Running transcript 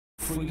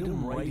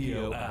Freedom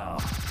Radio Hour.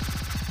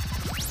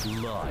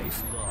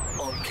 Live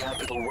on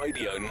Capital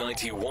Radio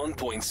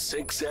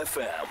 91.6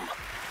 FM.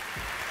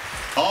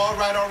 All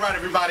right,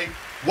 everybody.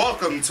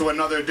 Welcome to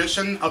another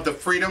edition of the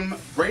Freedom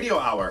Radio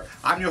Hour.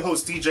 I'm your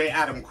host, DJ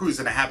Adam Cruz,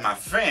 and I have my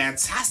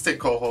fantastic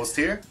co-host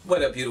here.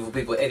 What up, beautiful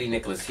people? Eddie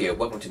Nicholas here.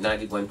 Welcome to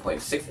 91.6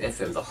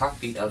 FM, the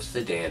Heartbeat of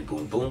Sudan.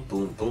 Boom, boom,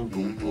 boom, boom,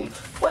 boom, boom.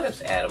 What up,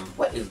 Adam?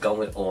 What is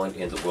going on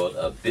in the world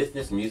of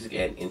business, music,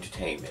 and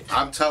entertainment?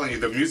 I'm telling you,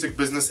 the music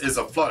business is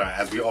a flutter,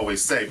 as we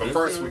always say. But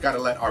first, we got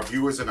to let our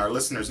viewers and our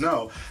listeners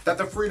know that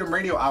the Freedom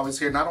Radio Hour is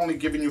here not only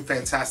giving you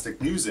fantastic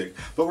music,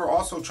 but we're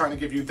also trying to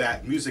give you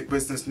that music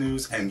business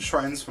news and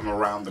trends from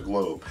around the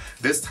globe.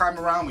 This time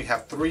around, we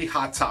have three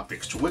hot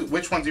topics.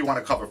 Which one do you want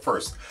to cover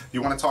first?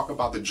 You want to talk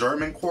about the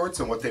German courts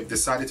and what they've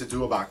decided to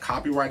do about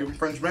copyright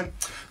infringement?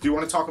 Do you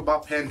want to talk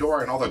about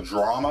Pandora and all the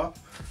drama,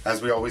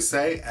 as we always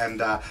say,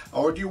 and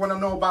or do you want to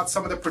know about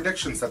some of the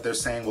predictions that they're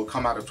saying will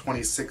come out of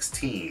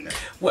 2016?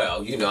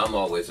 Well, you know I'm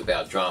always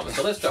about drama,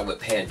 so let's start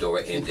with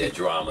Pandora and their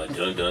drama.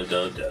 Dun dun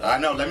dun dun. I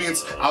know.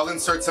 I'll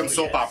insert some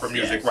soap opera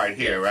music right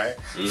here, right?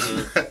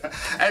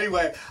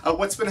 Anyway,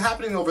 what's been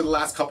happening over the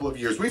last couple of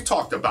years? We've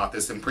talked about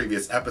this in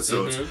previous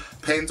episodes.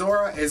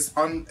 Pandora is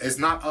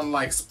not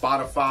unlike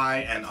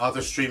Spotify and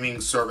other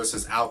streaming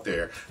services out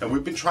there, and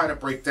we've been trying to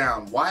break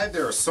down why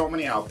there are so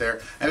many out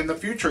there. And in the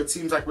future, it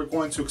seems like we're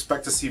going to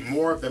expect to see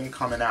more of them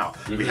coming out.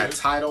 We had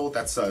Tidal,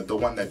 that's the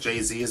one that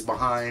Jay-Z is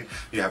behind.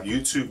 You have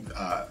YouTube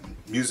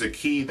Music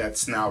Key,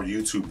 that's now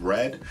YouTube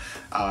Red.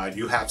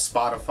 You have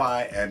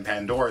Spotify, and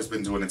Pandora has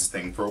been doing its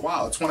thing for a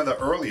while. It's one of the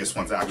earliest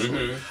ones,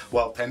 actually.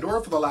 Well,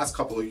 Pandora for the last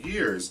couple of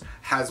years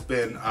has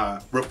been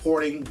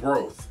reporting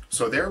growth.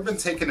 So they've been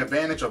taking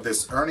advantage of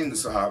this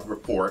earnings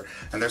report,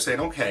 and they're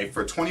saying, okay,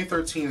 for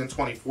 2013 and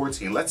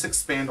 2014, let's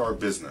expand our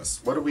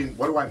business. What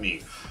do I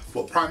mean?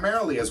 Well,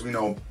 primarily, as we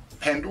know,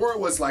 Pandora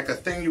was like a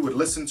thing you would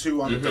listen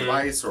to on the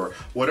device or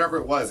whatever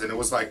it was, and it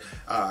was like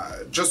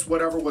just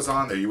whatever was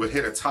on there. You would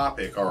hit a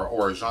topic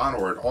or a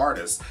genre or an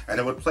artist, and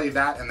it would play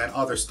that and then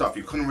other stuff.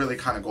 You couldn't really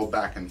kind of go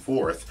back and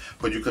forth,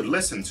 but you could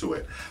listen to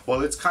it.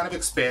 Well, it's kind of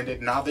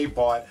expanded. Now they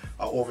bought,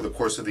 over the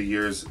course of the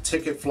years,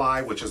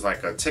 Ticketfly, which is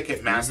like a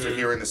ticket master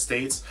here in the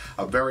States,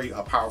 a very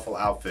powerful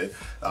outfit.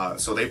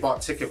 So they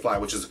bought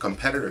Ticketfly, which is a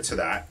competitor to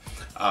that.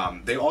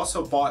 They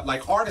also bought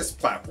like artist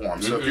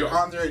platforms. So if you're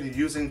on there and you're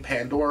using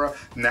Pandora,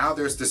 now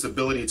there's this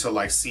ability to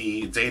like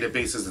see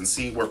databases and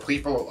see where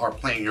people are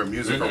playing your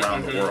music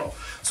around the world.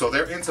 So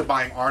they're into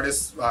buying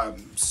artist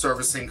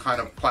servicing kind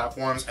of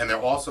platforms, and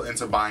they're also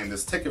into buying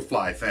this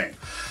Ticketfly thing.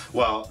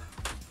 Well,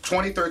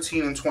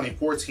 2013 and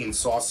 2014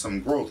 saw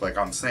some growth, like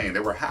I'm saying. They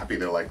were happy.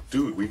 They're like,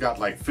 dude, we got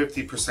like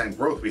 50%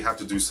 growth. We have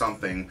to do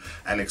something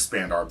and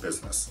expand our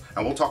business.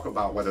 And we'll talk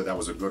about whether that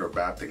was a good or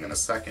bad thing in a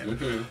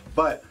second.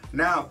 But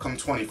now, come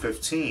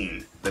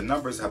 2015, the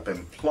numbers have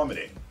been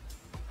plummeting.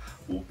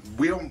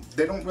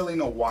 They don't really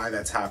know why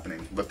that's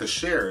happening, but the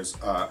shares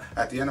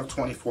at the end of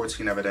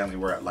 2014 evidently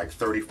were at like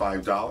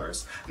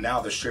 $35. Now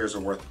the shares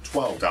are worth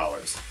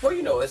 $12. Well,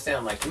 you know, it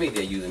sounds like to me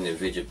they're using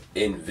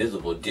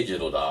invisible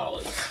digital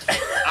dollars.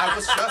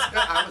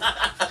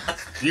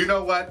 You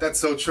know what? That's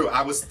so true.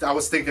 I was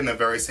thinking the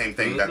very same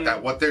thing,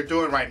 that what they're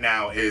doing right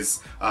now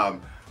is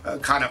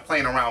kind of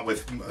playing around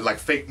with like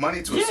fake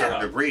money to a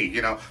certain degree.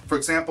 You know, for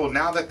example,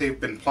 now that they've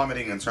been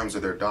plummeting in terms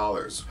of their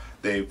dollars,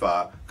 they've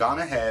gone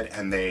ahead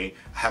and they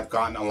have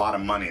gotten a lot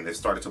of money. They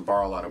started to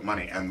borrow a lot of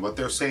money, and what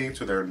they're saying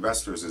to their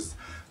investors is,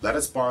 let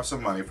us borrow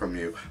some money from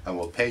you and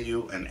we'll pay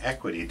you an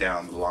equity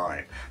down the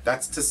line.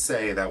 That's to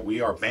say that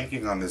we are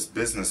banking on this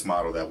business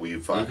model that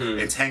we've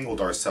entangled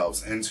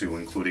ourselves into,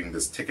 including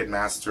this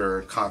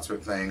Ticketmaster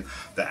concert thing,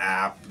 the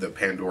app, the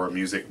Pandora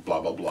music, blah,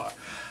 blah, blah.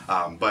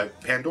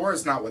 But Pandora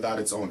is not without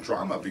its own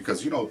drama,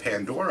 because, you know,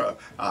 Pandora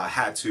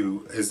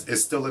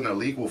is still in a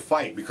legal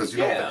fight, because, you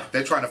know,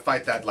 they're trying to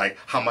fight that, like,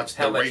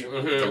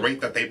 the rate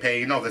that they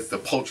pay, you know, that's the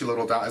poachy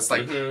little dollar. It's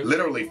like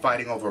literally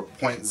fighting over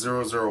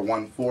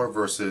 0.0014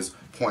 versus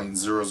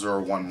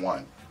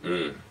 0.0011.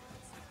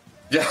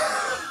 Yeah.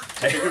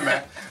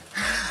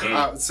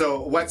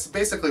 So what's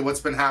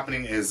been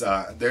happening is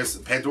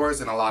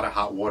Pandora's in a lot of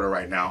hot water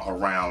right now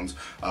around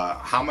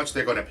how much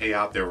they're going to pay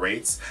out their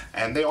rates,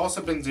 and they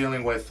also been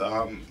dealing with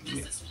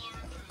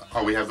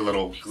we have the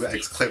little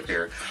clip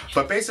here.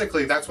 But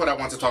basically, that's what I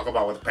want to talk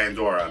about with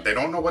Pandora. They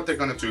don't know what they're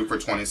going to do for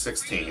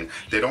 2016.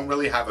 They don't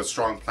really have a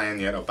strong plan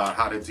yet about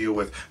how to deal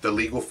with the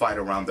legal fight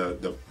around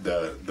the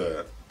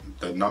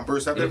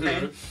numbers that they're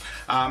paying.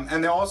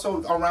 And they're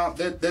also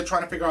they're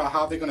trying to figure out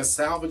how they're going to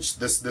salvage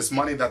this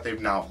money that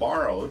they've now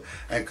borrowed,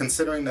 and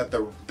considering that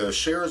the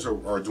shares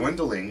are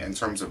dwindling in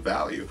terms of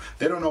value,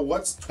 they don't know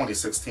what's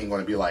 2016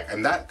 going to be like.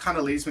 And that kind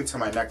of leads me to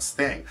my next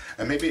thing,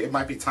 and maybe it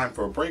might be time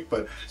for a break,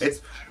 but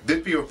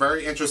it'd be a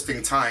very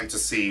interesting time to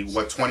see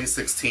what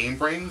 2016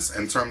 brings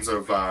in terms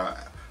of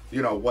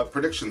you know, what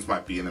predictions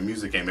might be in the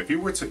music game. If you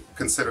were to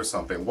consider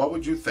something, what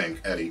would you think,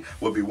 Eddie,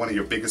 would be one of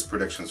your biggest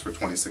predictions for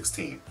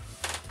 2016?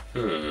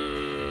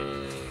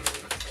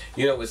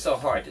 You know, it's so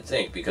hard to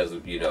think because,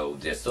 you know,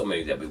 there's so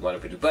many that we want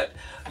to produce. But,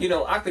 you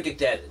know, I predict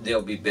that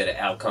there'll be better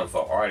outcome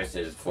for artists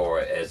as far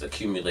as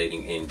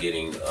accumulating and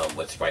getting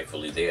what's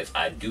rightfully theirs.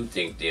 I do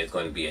think there's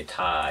going to be a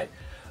tide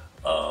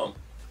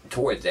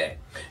towards that.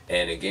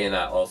 And again,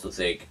 I also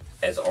think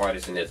as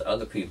artists and as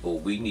other people,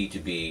 we need to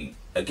be,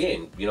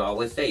 again, you know, I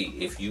always say,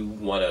 if you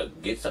want to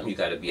get something, you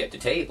got to be at the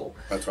table.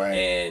 That's right.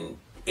 And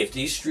if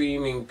these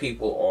streaming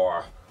people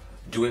are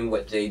doing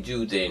what they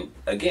do, then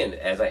again,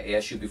 as I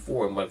asked you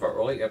before in one of our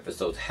early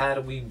episodes, how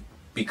do we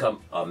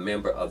become a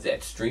member of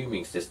that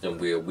streaming system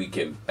where we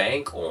can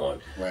bank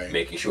on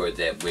making sure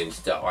that when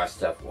our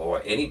stuff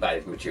or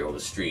anybody's material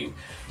is streamed,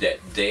 that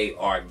they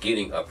are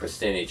getting a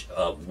percentage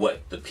of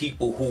what the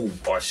people who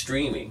are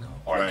streaming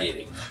are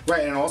getting.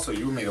 Right, and also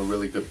you made a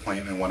really good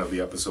point in one of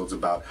the episodes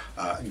about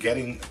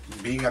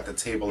being at the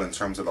table in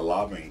terms of the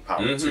lobbying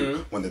power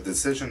too. When the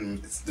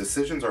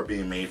decisions are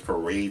being made for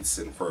rates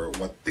and for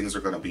what things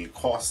are going to be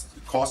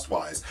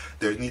cost-wise,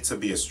 there needs to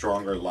be a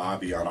stronger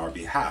lobby on our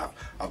behalf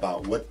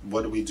about what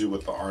do we do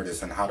with the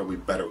artists and how do we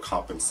better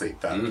compensate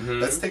them.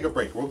 Let's take a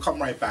break. We'll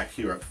come right back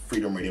here at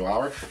Freedom Radio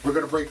Hour. We're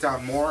going to break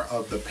down more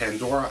of the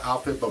Pandora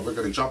outfit, but we're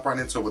going to jump right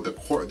into what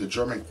the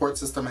German court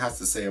system has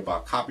to say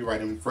about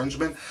copyright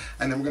infringement,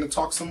 and then we're going to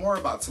talk some more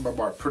about some of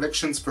our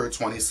predictions for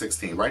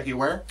 2016. Right here,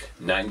 where?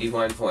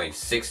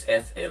 91.6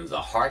 FM,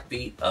 the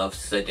heartbeat of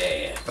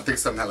Sudan. I think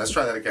something. Let's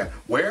try that again.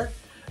 Where?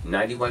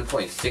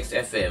 91.6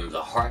 FM,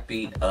 the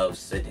heartbeat of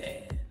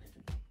Sudan.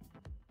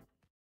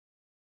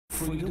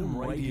 Freedom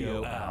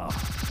Radio Hour.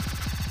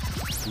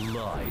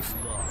 Live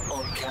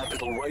on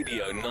Capital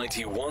Radio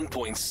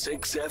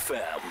 91.6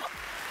 FM.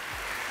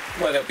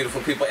 What up,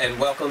 beautiful people, and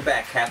welcome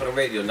back. Capital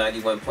Radio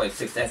 91.6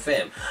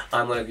 FM.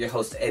 I'm one of your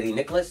hosts, Eddie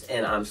Nicholas,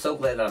 and I'm so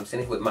glad that I'm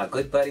sitting here with my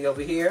good buddy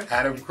over here,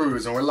 Adam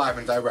Cruz, and we're live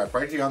and direct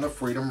right here on the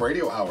Freedom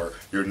Radio Hour,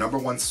 your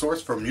 #1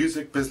 source for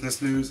music,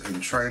 business news,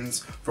 and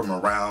trends from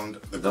around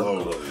the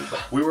globe.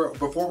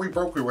 Before we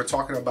broke, we were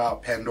talking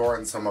about Pandora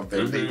and some of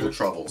their legal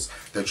troubles.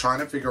 They're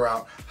trying to figure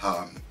out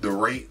the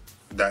rate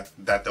that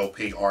they'll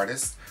pay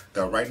artists.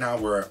 Right now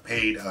we're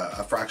paid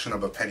a fraction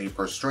of a penny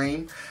per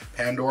stream.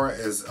 Pandora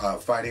is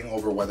fighting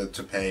over whether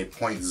to pay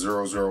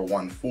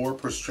 0.0014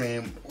 per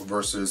stream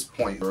versus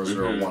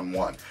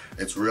 0.0011.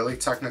 It's really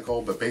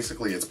technical, but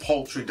basically it's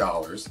paltry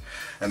dollars,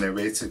 and they're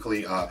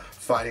basically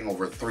fighting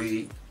over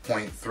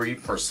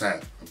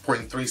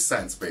 0.3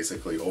 cents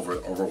basically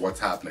over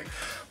what's happening.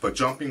 But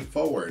jumping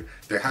forward,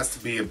 there has to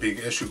be a big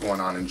issue going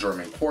on in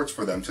German courts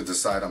for them to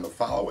decide on the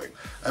following.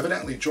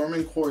 Evidently,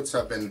 German courts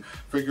have been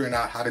figuring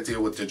out how to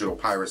deal with digital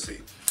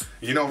piracy.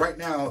 You know, right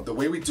now, the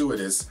way we do it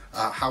is,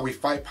 how we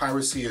fight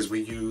piracy is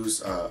we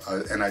use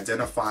an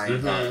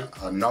identifying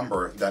a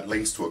number that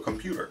links to a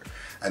computer.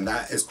 And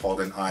that is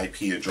called an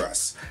IP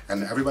address.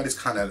 And everybody's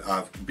kind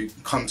of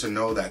come to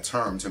know that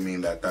term to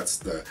mean that that's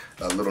the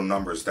little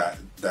numbers that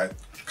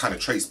kind of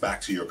trace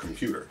back to your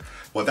computer.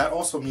 Well, that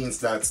also means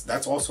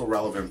that's also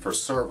relevant for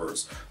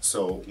servers.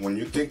 So when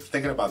you're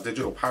thinking about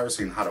digital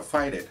piracy and how to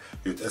fight it,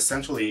 you're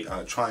essentially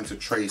trying to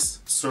trace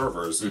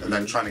servers and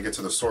then trying to get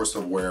to the source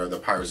of where the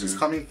piracy is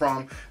coming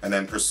from and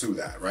then pursue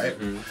that, right?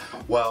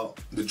 Well,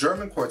 the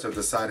German courts have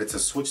decided to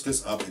switch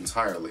this up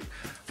entirely.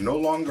 No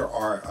longer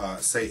are,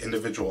 say,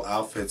 individual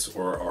outfits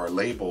or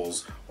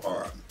labels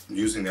or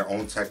using their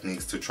own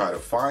techniques to try to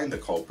find the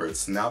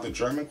culprits. Now the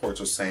German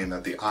courts are saying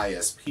that the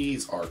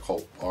ISPs are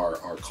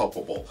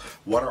culpable.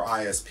 What are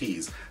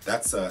ISPs?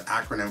 That's an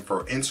acronym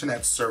for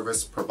Internet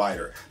Service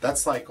Provider.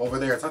 That's like over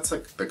there, that's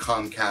like the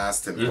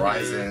Comcast and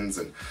Verizons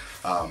and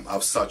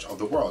of such of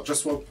the world.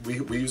 Just what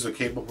we use a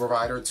cable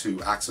provider to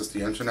access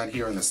the internet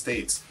here in the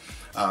States.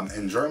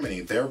 In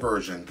Germany, their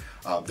version,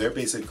 they're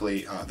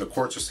basically, the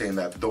courts are saying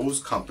that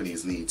those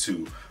companies need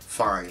to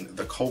find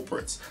the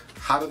culprits.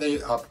 How do they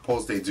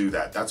propose they do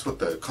that? That's what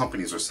the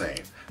companies are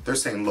saying. They're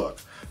saying, look,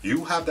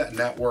 you have that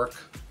network,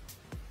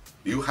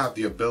 you have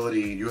the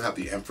ability, you have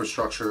the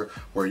infrastructure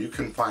where you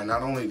can find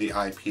not only the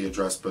IP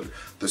address, but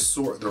the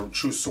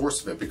true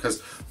source of it.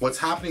 Because what's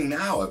happening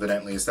now,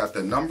 evidently, is that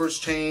the numbers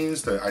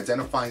change, the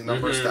identifying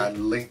numbers that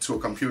link to a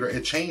computer,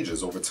 it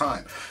changes over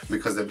time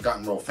because they've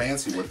gotten real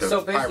fancy with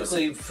the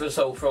piracy.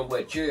 So from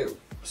what you're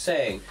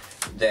saying,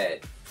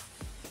 that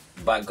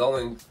by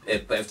going,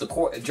 if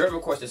the German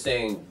courts are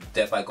saying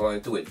that by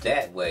going through it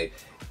that way,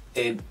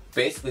 it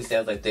basically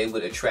sounds like they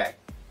would attract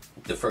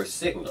the first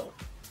signal.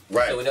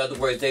 Right. So in other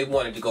words, they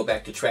wanted to go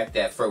back to track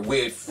that for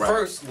where it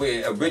where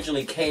it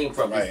originally came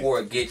from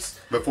before it gets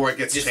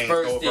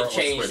dispersed and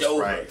changed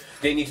over. Right.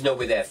 They need to know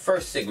where that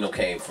first signal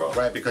came from.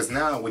 Right, because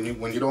now when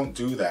you don't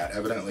do that,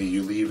 evidently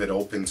you leave it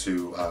open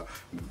to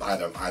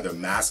either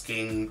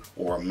masking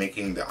or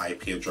making the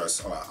IP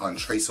address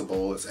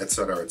untraceable,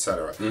 etc.,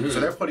 etc. So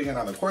they're putting it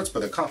on the courts,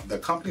 but the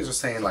companies are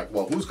saying like,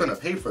 well, who's going to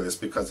pay for this?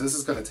 Because this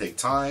is going to take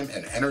time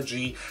and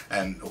energy,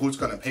 and who's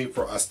going to pay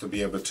for us to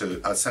be able to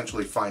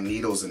essentially find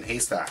needles in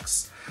haystacks?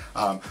 tracks.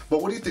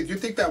 But what do you think? Do you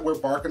think that we're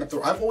barking up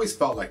the... I've always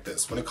felt like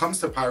this. When it comes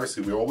to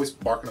piracy, we're always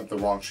barking up the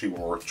wrong tree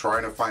when we're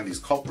trying to find these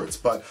culprits.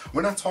 But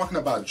we're not talking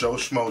about Joe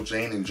Schmo,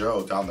 Jane, and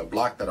Joe down the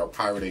block that are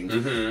pirating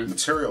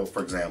material,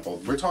 for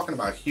example. We're talking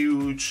about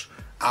huge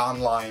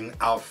online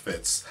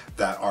outfits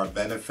that are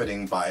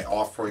benefiting by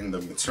offering the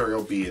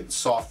material, be it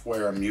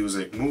software,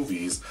 music,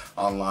 movies,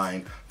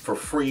 online for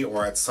free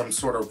or at some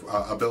sort of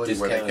ability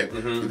discount,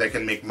 where they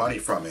can make money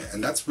from it.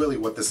 And that's really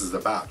what this is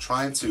about,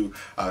 trying to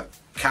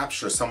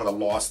capture some of the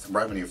lost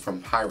revenue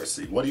from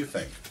piracy. What do you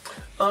think?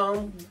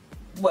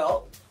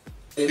 Well,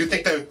 do you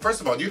think that, first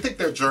of all, do you think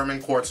their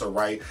German courts are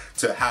right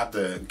to have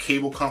the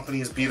cable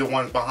companies be the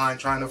ones behind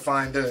trying to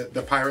find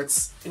the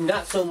pirates?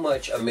 Not so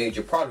much a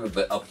major part of it,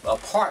 but a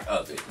part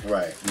of it.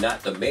 Right.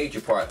 Not the major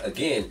part,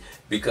 again,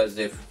 because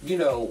if, you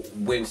know,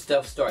 when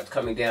stuff starts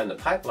coming down the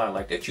pipeline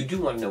like that, you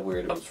do want to know where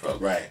it comes from.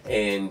 Right.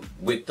 And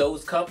with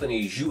those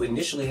companies, you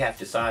initially have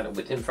to sign up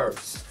with them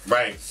first.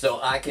 Right. So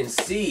I can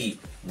see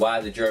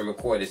why the German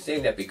court is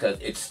saying that, because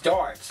it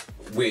starts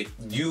with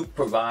you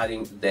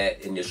providing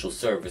that initial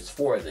service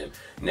for them.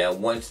 Now,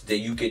 once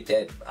you get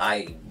that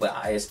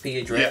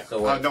ISP address, yeah.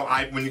 or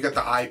when you get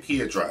the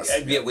IP address.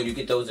 Yeah, when you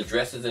get those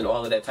addresses and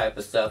all of that type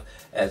of stuff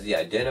as the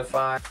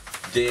identifier,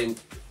 then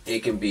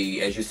it can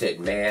be, as you said,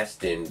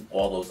 masked and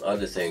all those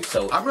other things.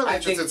 So I'm really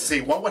interested to see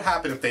what would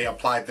happen if they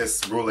applied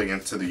this ruling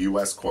into the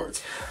U.S.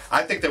 courts.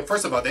 I think that,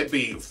 first of all, they'd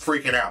be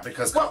freaking out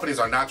because companies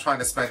are not trying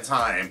to spend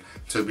time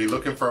to be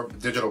looking for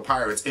digital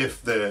pirates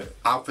if the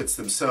outfits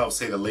themselves,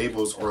 say the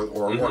labels or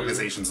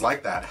organizations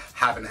like that,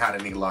 haven't had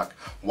any luck.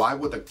 Why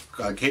would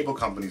the cable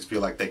companies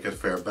feel like they could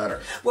fare better?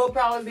 Well,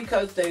 probably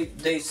because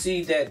they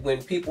see that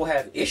when people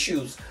have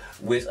issues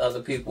with other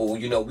people,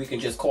 you know, we can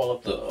just call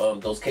up the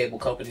those cable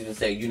companies and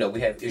say, you know,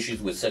 we have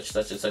issues with such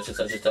and such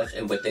and such,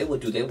 and what they will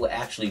do, they will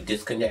actually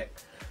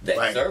disconnect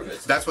that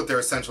service. That's what they're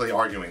essentially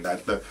arguing,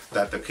 that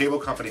the cable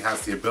company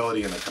has the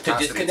ability and the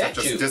capacity to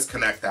just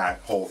disconnect that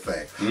whole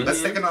thing.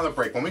 Let's take another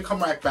break. When we come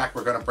right back,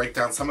 we're going to break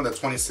down some of the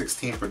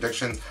 2016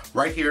 predictions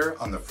right here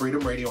on the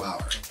Freedom Radio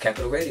Hour.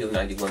 Capital Radio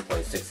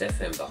 91.6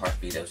 FM, the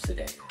Heartbeat of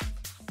Sudan.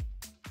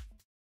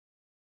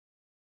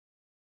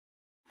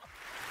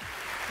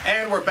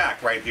 And we're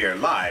back right here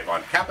live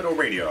on Capital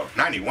Radio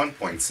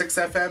 91.6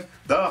 FM,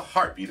 the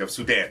Heartbeat of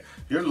Sudan.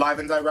 You're live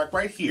and direct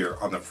right here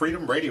on the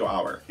Freedom Radio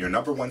Hour, your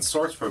 #1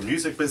 source for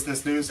music,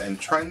 business news, and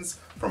trends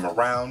from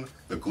around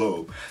the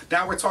globe.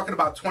 Now we're talking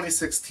about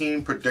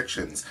 2016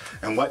 predictions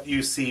and what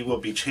you see will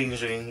be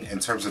changing in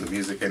terms of the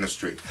music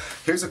industry.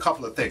 Here's a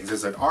couple of things.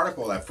 There's an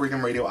article at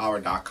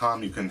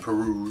freedomradiohour.com you can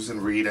peruse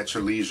and read at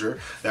your leisure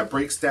that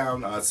breaks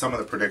down some of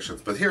the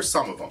predictions, but here's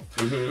some of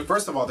them.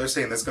 First of all, they're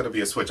saying there's going to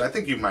be a switch. I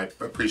think you might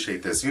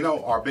appreciate this. You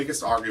know, our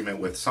biggest argument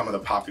with some of the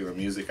popular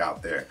music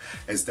out there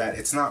is that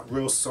it's not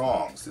real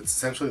songs. It's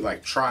essentially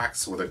like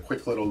tracks with a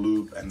quick little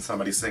loop and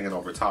somebody singing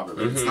over top of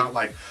it. It's not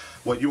like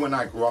what you and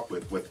I grew up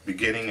with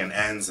beginning and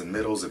ends and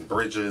middles and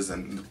bridges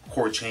and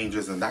chord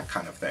changes and that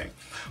kind of thing.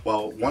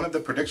 Well, one of the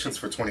predictions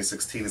for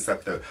 2016 is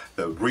that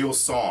the real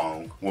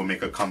song will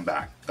make a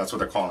comeback. That's what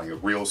they're calling it,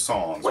 real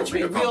songs. Which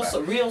means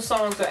real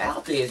songs are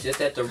out there. It's just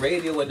that the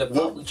radio and the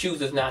public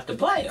chooses not to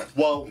play them.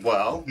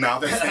 Well, now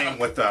they're saying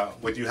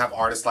with you have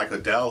artists like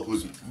Adele,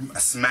 who's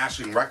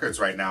smashing records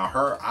right now.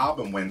 Her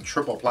album went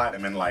triple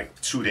platinum in like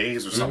 2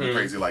 days or something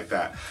crazy like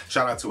that.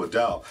 Shout out to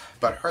Adele.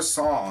 But her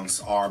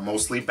songs are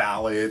mostly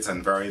ballads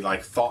and very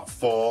like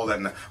thoughtful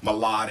and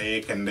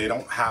melodic, and they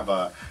don't have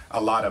a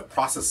lot of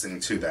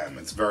processing to them.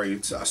 It's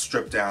very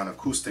stripped down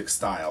acoustic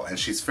style, and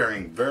she's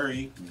faring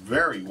very,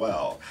 very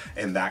well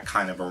in that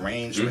kind of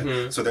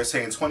arrangement. So they're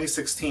saying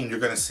 2016 you're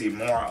going to see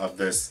more of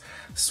this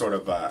sort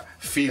of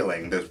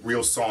feeling, the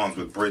real songs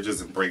with bridges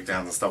and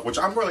breakdowns and stuff, which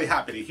I'm really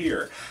happy to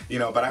hear. You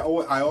know, but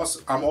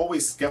I'm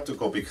always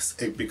skeptical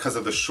because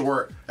of the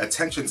short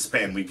attention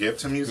span we give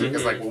to music.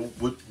 It's like, well,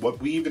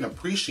 would we even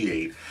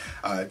appreciate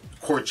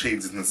chord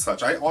changes and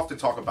such? I often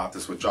talk about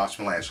this with Josh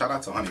Milan. Shout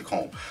out to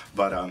Honeycomb,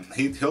 but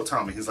he'll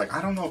tell me, he's like,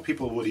 I don't know if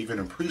people would even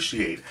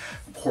appreciate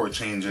chord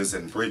changes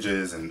and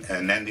bridges and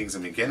endings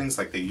and beginnings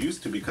like they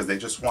used to, because they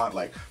just want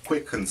like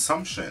quick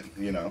consumption,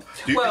 you know.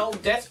 Well,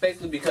 that's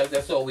basically because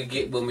that's all we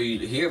get when we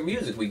hear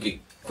music. We get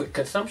quick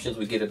consumptions.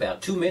 We get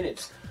about 2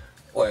 minutes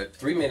or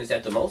 3 minutes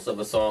at the most of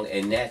a song,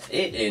 and that's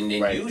it. And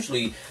then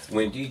usually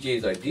when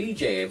DJs are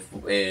DJing,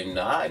 and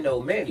I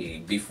know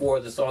many,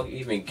 before the song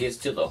even gets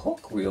to the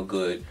hook real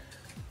good,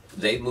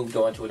 they moved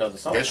on to another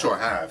song. They sure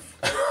have.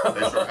 They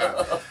sure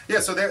have. Yeah,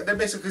 so they're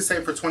basically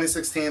saying for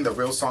 2016, the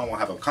real song will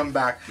have a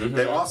comeback.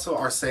 They also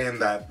are saying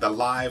that the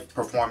live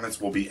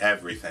performance will be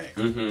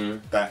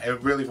everything. That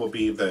it really will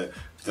be the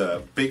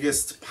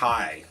biggest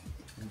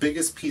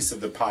piece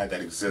of the pie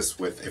that exists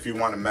with, if you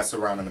want to mess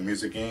around in the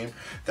music game,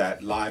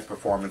 that live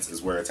performance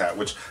is where it's at,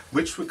 which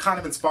kind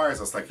of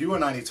inspires us. Like you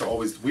and I need to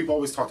we've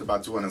always talked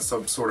about doing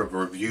some sort of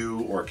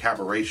review or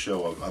cabaret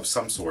show of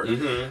some sort.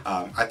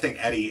 I think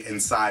Eddie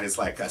inside is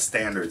like a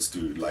standards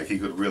dude. Like he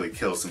could really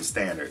kill some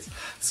standards.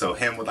 So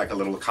him with like a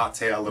little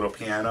cocktail, a little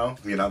piano,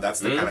 you know, that's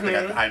the kind of thing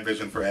I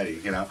envision for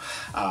Eddie, you know.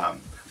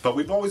 But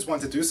we've always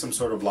wanted to do some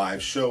sort of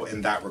live show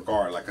in that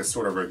regard, like a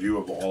sort of review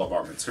of all of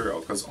our material,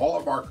 because all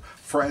of our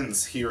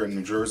friends here in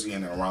New Jersey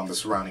and around the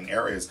surrounding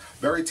areas,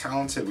 very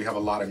talented. We have a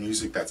lot of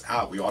music that's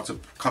out. We ought to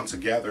come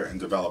together and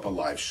develop a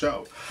live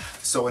show.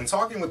 So in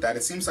talking with that,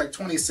 it seems like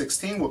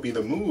 2016 will be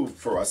the move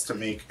for us to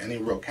make any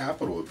real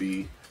capital, would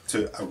be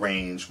to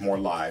arrange more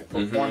live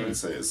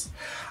performances.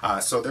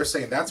 So they're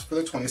saying that's for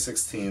the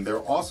 2016. They're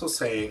also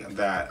saying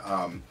that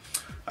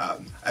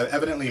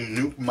evidently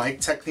new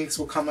mic techniques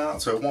will come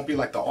out, so it won't be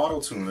like the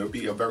auto-tune. It'll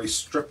be a very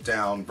stripped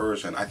down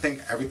version. I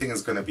think everything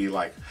is going to be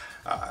like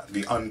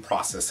the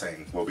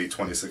unprocessing will be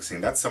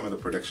 2016. That's some of the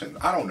prediction.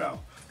 I don't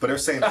know. But they're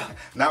saying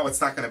now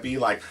it's not going to be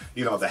like,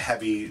 you know, the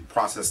heavy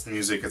processed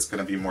music. It's going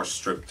to be more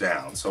stripped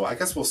down. So I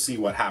guess we'll see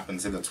what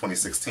happens in the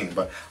 2016.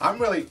 But I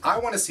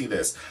want to see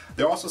this.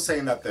 They're also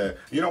saying that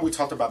we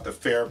talked about the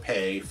Fair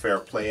Pay, Fair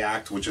Play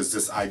Act, which is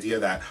this idea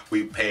that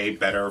we pay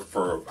better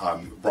for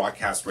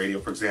broadcast radio,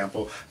 for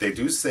example. They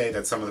do say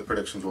that some of the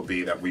predictions will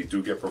be that we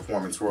do get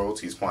performance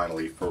royalties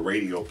finally for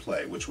radio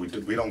play, which we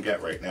don't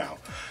get right now.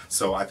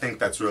 So I think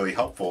that's really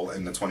helpful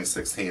in the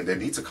 2016. They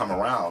need to come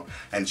around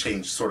and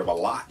change sort of a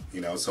lot, you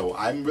know. So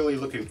I'm really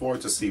looking forward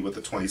to see what the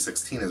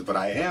 2016 is, but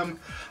I am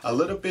a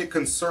little bit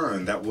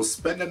concerned that we'll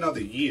spend another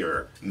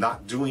year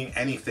not doing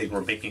anything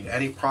or making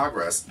any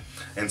progress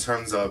in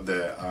terms of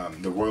the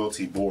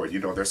royalty board. You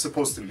know, they're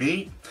supposed to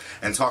meet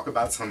and talk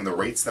about some of the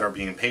rates that are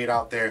being paid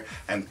out there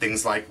and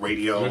things like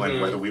radio and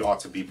whether we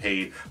ought to be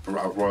paid for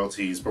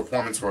royalties,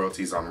 performance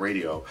royalties on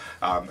radio.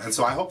 And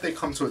so I hope they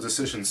come to a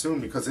decision soon,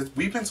 because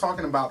we've been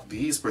talking about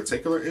these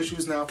particular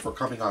issues now for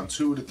coming on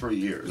 2 to 3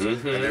 years,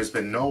 and there's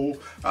been no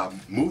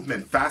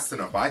movement fast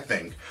enough, I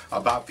think,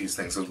 about these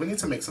things. So we need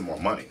to make some more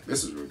money.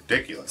 This is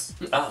ridiculous.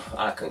 Oh,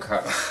 I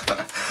concur.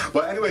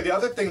 But anyway,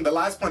 the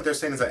last point they're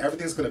saying is that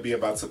everything's going to be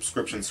about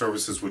subscription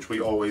services, which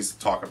we always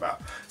talk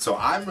about. So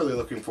I'm really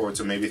looking forward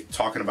to maybe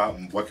talking about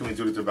what can we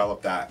do to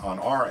develop that on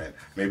our end.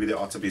 Maybe there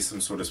ought to be some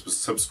sort of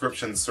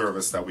subscription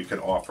service that we can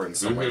offer in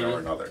some way or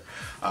another.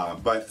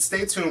 But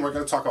stay tuned. We're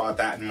going to talk about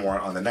that and more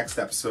on the next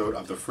episode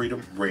of the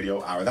Freedom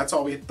Radio Hour. That's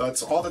all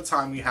the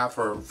time we have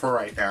for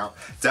right now.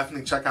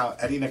 Definitely check out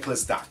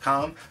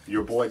EddieNicholas.com,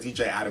 your boy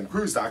DJ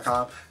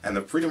AdamCruz.com, and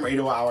the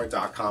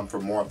FreedomRadioHour.com for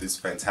more of this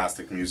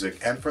fantastic music.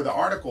 And for the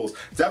articles,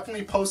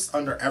 definitely post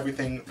under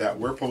everything that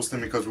we're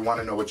posting, because we want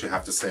to know what you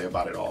have to say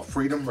about it all.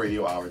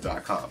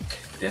 FreedomRadioHour.com.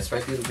 That's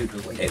right, beautiful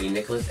people. Eddie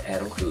Nicholas,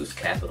 Adam Cruz,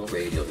 Capital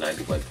Radio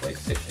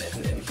 91.6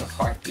 FM, the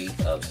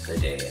Heartbeat of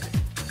Sudan.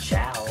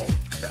 Ciao.